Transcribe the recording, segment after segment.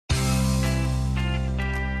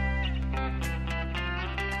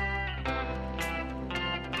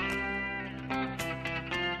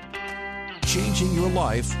changing your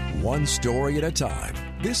life one story at a time.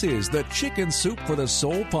 This is the Chicken Soup for the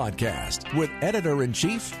Soul podcast with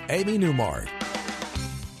Editor-in-Chief Amy Newmark.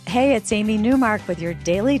 Hey, it's Amy Newmark with your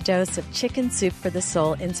daily dose of Chicken Soup for the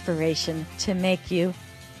Soul inspiration to make you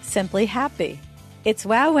simply happy. It's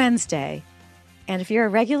Wow Wednesday, and if you're a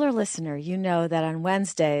regular listener, you know that on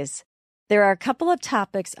Wednesdays, there are a couple of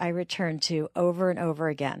topics I return to over and over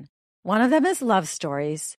again. One of them is love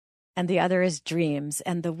stories, and the other is dreams,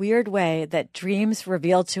 and the weird way that dreams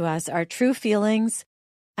reveal to us our true feelings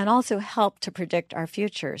and also help to predict our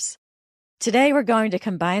futures. Today, we're going to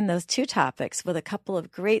combine those two topics with a couple of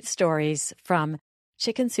great stories from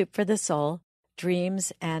Chicken Soup for the Soul,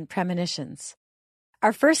 Dreams, and Premonitions.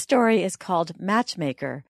 Our first story is called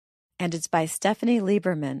Matchmaker, and it's by Stephanie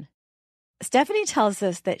Lieberman. Stephanie tells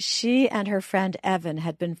us that she and her friend Evan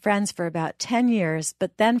had been friends for about 10 years,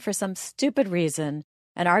 but then for some stupid reason,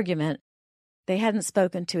 an argument, they hadn't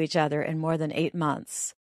spoken to each other in more than 8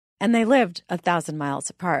 months, and they lived 1,000 miles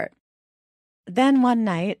apart. Then one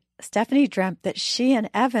night, Stephanie dreamt that she and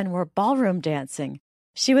Evan were ballroom dancing.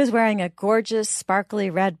 She was wearing a gorgeous, sparkly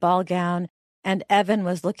red ball gown, and Evan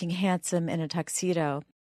was looking handsome in a tuxedo.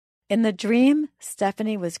 In the dream,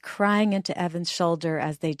 Stephanie was crying into Evan's shoulder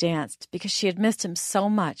as they danced because she had missed him so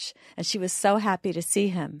much, and she was so happy to see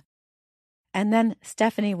him. And then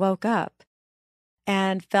Stephanie woke up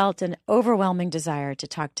and felt an overwhelming desire to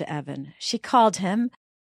talk to Evan. She called him,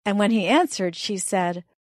 and when he answered, she said,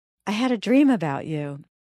 "I had a dream about you."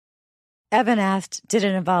 Evan asked, "Did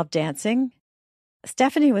it involve dancing?"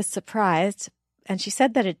 Stephanie was surprised, and she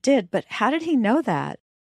said that it did, but how did he know that?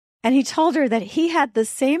 And he told her that he had the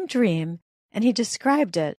same dream, and he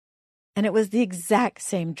described it, and it was the exact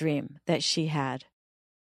same dream that she had.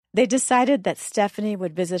 They decided that Stephanie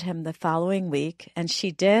would visit him the following week, and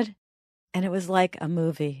she did, and it was like a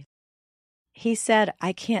movie. He said,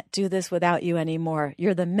 "I can't do this without you anymore.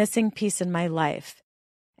 You're the missing piece in my life."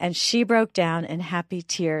 And she broke down in happy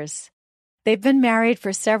tears. They've been married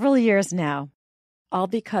for several years now, all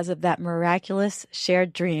because of that miraculous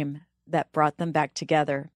shared dream that brought them back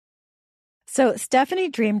together. So Stephanie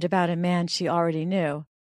dreamed about a man she already knew.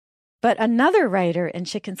 But another writer in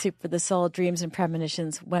Chicken Soup for the Soul, Dreams and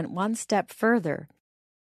Premonitions went one step further.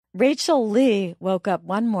 Rachel Lee woke up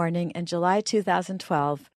one morning in July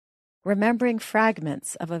 2012, remembering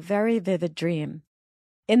fragments of a very vivid dream.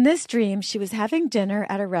 In this dream, she was having dinner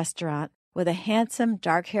at a restaurant with a handsome,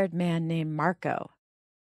 dark-haired man named Marco.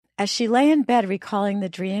 As she lay in bed recalling the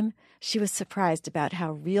dream, she was surprised about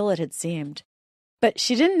how real it had seemed. But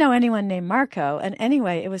she didn't know anyone named Marco, and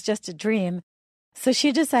anyway, it was just a dream, so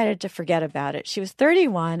she decided to forget about it. She was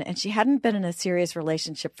 31, and she hadn't been in a serious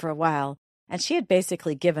relationship for a while, and she had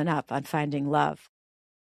basically given up on finding love.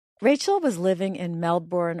 Rachel was living in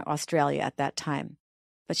Melbourne, Australia at that time,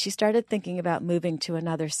 but she started thinking about moving to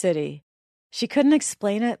another city. She couldn't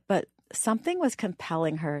explain it, but something was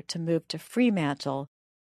compelling her to move to Fremantle,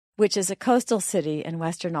 which is a coastal city in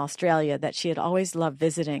Western Australia that she had always loved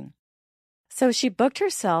visiting. So she booked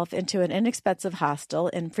herself into an inexpensive hostel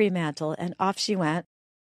in Fremantle, and off she went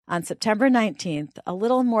on September 19th, a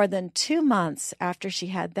little more than 2 months after she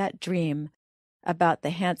had that dream about the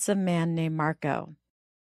handsome man named Marco.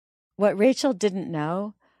 What Rachel didn't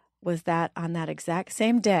know was that on that exact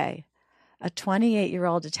same day, a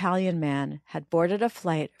 28-year-old Italian man had boarded a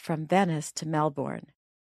flight from Venice to Melbourne.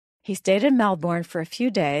 He stayed in Melbourne for a few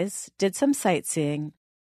days, did some sightseeing,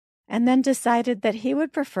 and then decided that he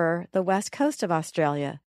would prefer the west coast of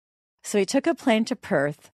Australia. So he took a plane to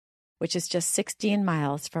Perth, which is just 16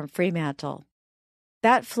 miles from Fremantle.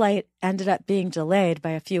 That flight ended up being delayed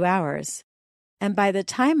by a few hours, and by the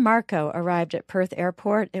time Marco arrived at Perth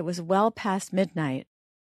Airport, it was well past midnight.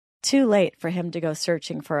 Too late for him to go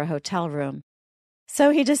searching for a hotel room. So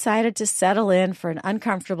he decided to settle in for an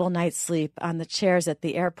uncomfortable night's sleep on the chairs at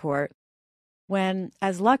the airport when,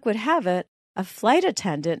 as luck would have it, a flight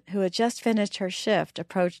attendant who had just finished her shift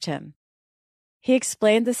approached him. He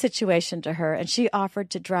explained the situation to her, and she offered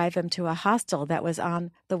to drive him to a hostel that was on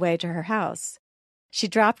the way to her house. She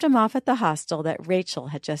dropped him off at the hostel that Rachel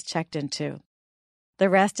had just checked into. The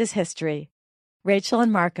rest is history. Rachel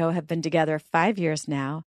and Marco have been together 5 years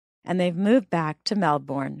now, and they've moved back to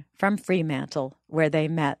Melbourne from Fremantle, where they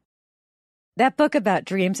met. That book about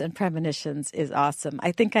dreams and premonitions is awesome.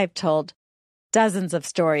 I think I've told dozens of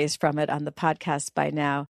stories from it on the podcast by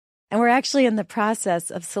now, and we're actually in the process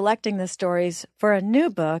of selecting the stories for a new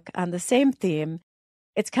book on the same theme.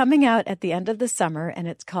 It's coming out at the end of the summer, and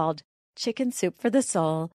it's called Chicken Soup for the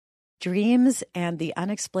Soul, Dreams and the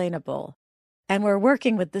Unexplainable. And we're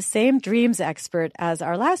working with the same dreams expert as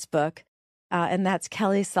our last book, and that's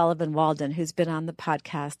Kelly Sullivan Walden, who's been on the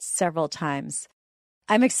podcast several times.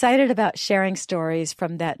 I'm excited about sharing stories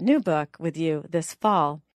from that new book with you this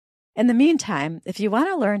fall. In the meantime, if you want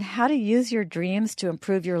to learn how to use your dreams to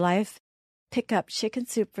improve your life, pick up Chicken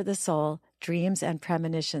Soup for the Soul, Dreams and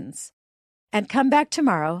Premonitions. And come back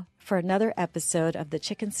tomorrow for another episode of the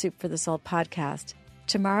Chicken Soup for the Soul podcast.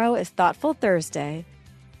 Tomorrow is Thoughtful Thursday,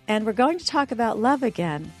 and we're going to talk about love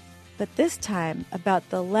again, but this time about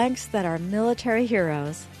the lengths that our military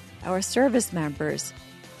heroes, our service members,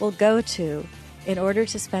 will go to in order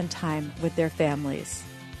to spend time with their families.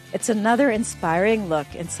 It's another inspiring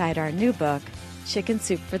look inside our new book, Chicken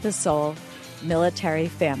Soup for the Soul, Military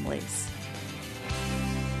Families.